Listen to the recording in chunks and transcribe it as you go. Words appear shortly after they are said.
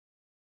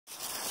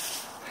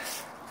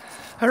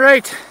All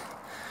right,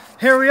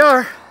 here we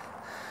are.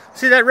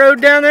 See that road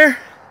down there?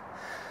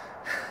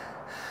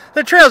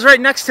 The trail's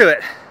right next to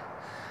it.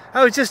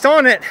 I was just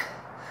on it,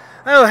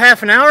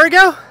 half an hour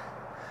ago.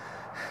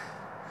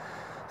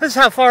 This is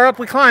how far up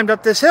we climbed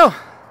up this hill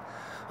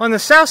on the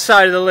south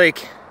side of the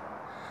lake.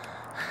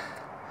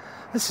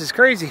 This is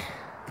crazy.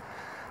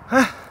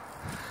 I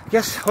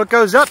guess what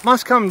goes up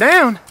must come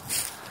down.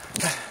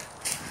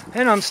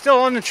 And I'm still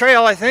on the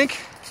trail, I think.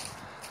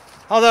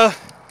 Although,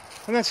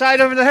 on that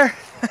side over there,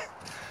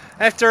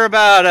 after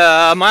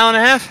about a mile and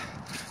a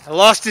half, I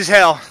lost as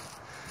hell.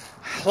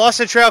 Lost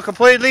the trail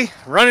completely,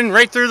 running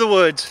right through the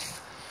woods.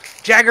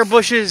 Jagger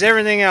bushes,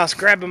 everything else,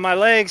 grabbing my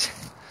legs.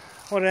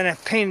 What a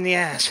pain in the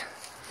ass.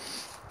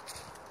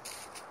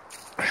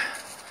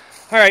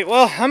 Alright,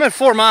 well, I'm at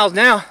 4 miles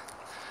now.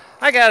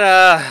 I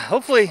got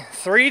hopefully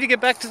 3 to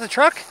get back to the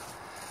truck.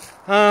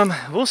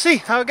 We'll see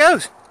how it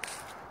goes.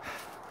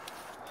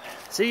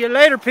 See you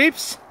later,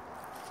 peeps.